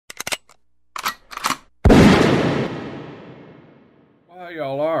How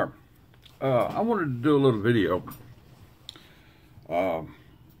y'all are? I wanted to do a little video.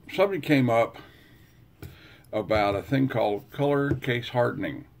 Somebody came up about a thing called color case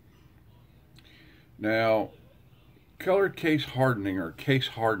hardening. Now, color case hardening or case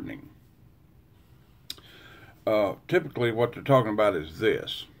hardening, typically what they're talking about is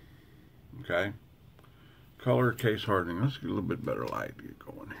this, okay? Color case hardening. Let's get a little bit better light to get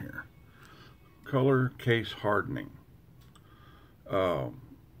going here. Color case hardening.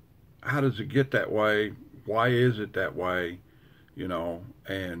 How does it get that way? Why is it that way? You know,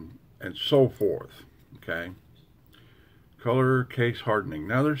 and so forth. Okay. Color case hardening.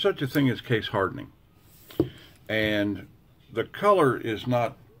 Now, there's such a thing as case hardening, and the color is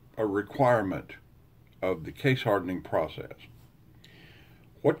not a requirement of the case hardening process.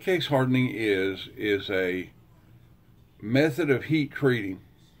 What case hardening is a method of heat treating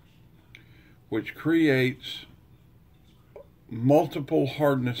which creates multiple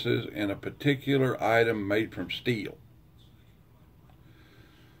hardnesses in a particular item made from steel.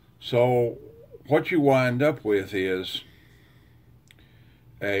 So what you wind up with is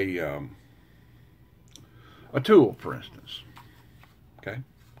a tool, for instance. Okay,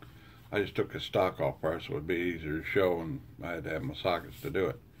 I just took a stock off there so it would be easier to show, and I had to have my sockets to do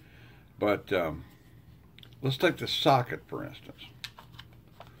it. But let's take the socket, for instance.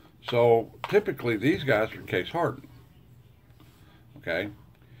 So typically these guys are case hardened. Okay,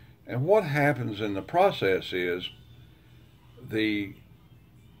 and what happens in the process is the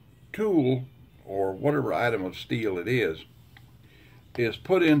tool, or whatever item of steel it is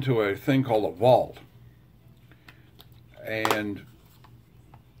put into a thing called a vault. And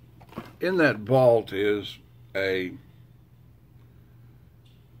in that vault is a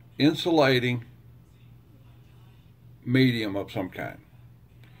insulating medium of some kind.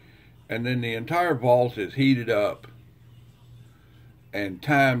 And then the entire vault is heated up and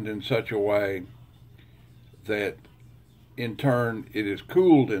timed in such a way that in turn it is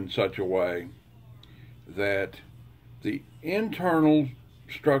cooled in such a way that the internal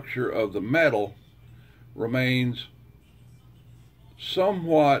structure of the metal remains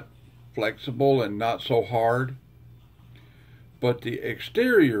somewhat flexible and not so hard, but the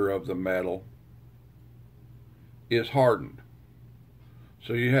exterior of the metal is hardened.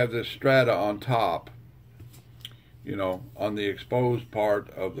 So you have this strata on top, you know, on the exposed part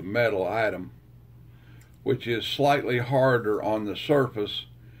of the metal item, which is slightly harder on the surface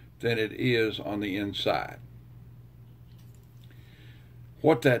than it is on the inside.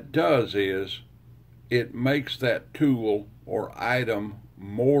 What that does is it makes that tool or item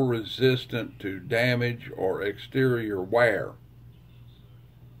more resistant to damage or exterior wear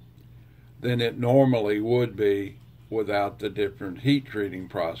than it normally would be without the different heat treating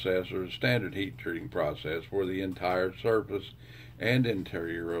process or standard heat treating process, where the entire surface and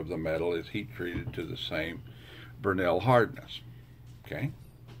interior of the metal is heat treated to the same Bernal hardness. Okay?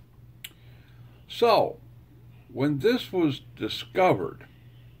 So, when this was discovered,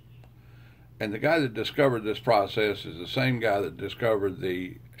 and the guy that discovered this process is the same guy that discovered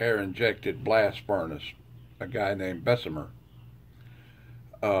the air-injected blast furnace, a guy named Bessemer,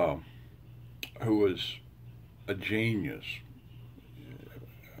 who was a genius.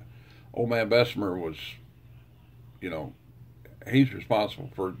 Old man Bessemer was, you know, he's responsible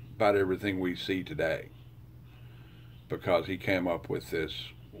for about everything we see today, because he came up with this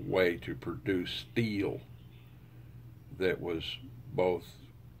way to produce steel that was both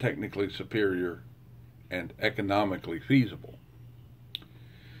technically superior and economically feasible.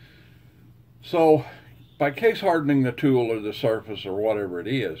 So by case hardening the tool or the surface or whatever it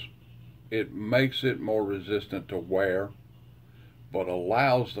is, it makes it more resistant to wear, but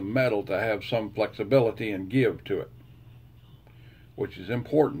allows the metal to have some flexibility and give to it, which is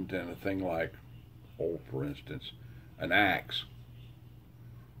important in a thing like, oh, for instance, an axe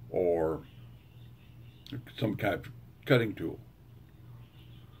or some kind of cutting tool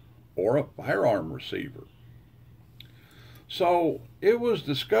or a firearm receiver. So it was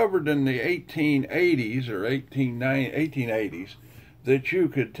discovered in the 1880s or 1880s that you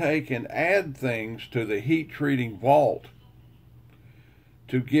could take and add things to the heat treating vault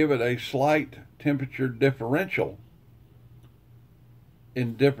to give it a slight temperature differential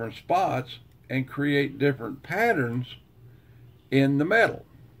in different spots and create different patterns in the metal,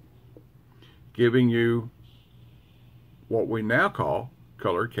 giving you what we now call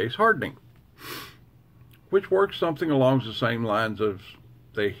color case hardening, which works something along the same lines of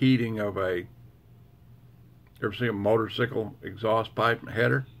the heating of a, ever see a motorcycle exhaust pipe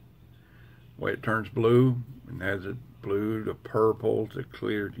header? The way it turns blue and has it blue to purple to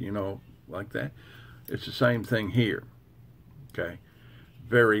clear, you know, like that. It's the same thing here. Okay.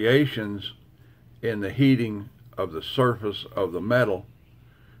 variations in the heating of the surface of the metal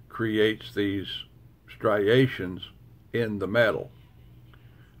creates these striations in the metal.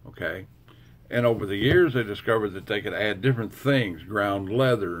 Okay? And over the years, they discovered that they could add different things, ground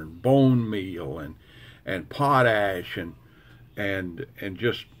leather and bone meal and potash and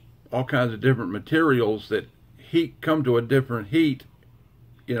just all kinds of different materials that come to a different heat,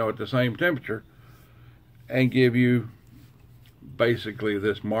 at the same temperature, and give you basically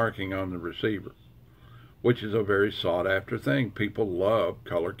this marking on the receiver, which is a very sought after thing. People love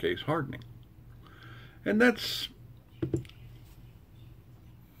color case hardening. And that's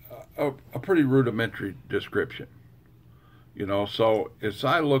a pretty rudimentary description. So as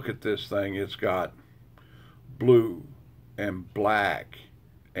I look at this thing, it's got blue and black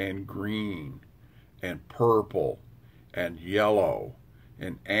and green and purple and yellow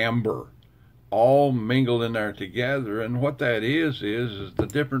and amber all mingled in there together. And what that is the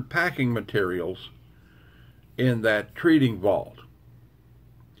different packing materials in that treating vault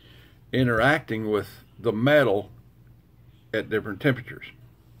interacting with the metal at different temperatures.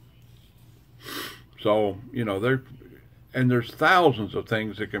 So, there's thousands of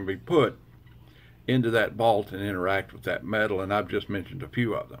things that can be put into that vault and interact with that metal, and I've just mentioned a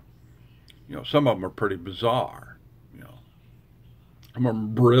few of them. Some of them are pretty bizarre. Some of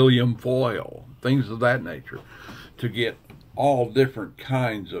them beryllium foil, things of that nature, to get all different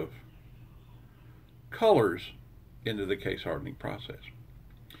kinds of colors into the case hardening process.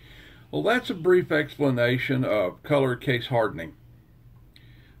 Well, that's a brief explanation of color case hardening.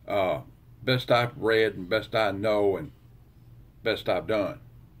 Best I've read and best I know and best I've done.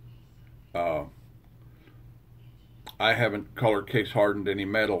 I haven't color case hardened any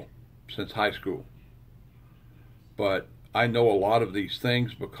metal since high school, but I know a lot of these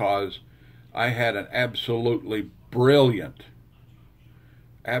things because I had an absolutely brilliant,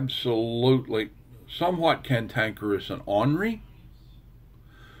 absolutely somewhat cantankerous and ornery,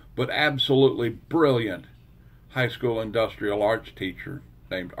 but absolutely brilliant high school industrial arts teacher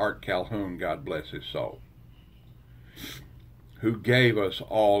named Art Calhoun, God bless his soul, who gave us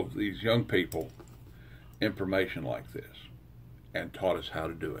all of these young people information like this and taught us how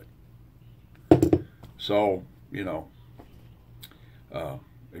to do it. So,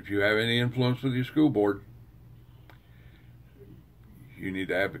 if you have any influence with your school board, you need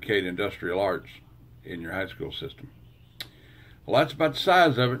to advocate industrial arts in your high school system. Well, that's about the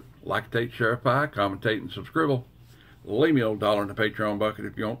size of it. Lactate, share a pie, commentate, and subscribe. Leave me a $1 in the Patreon bucket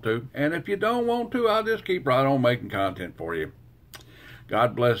if you want to. And if you don't want to, I'll just keep right on making content for you.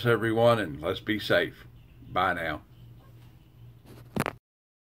 God bless everyone, and let's be safe. Bye now.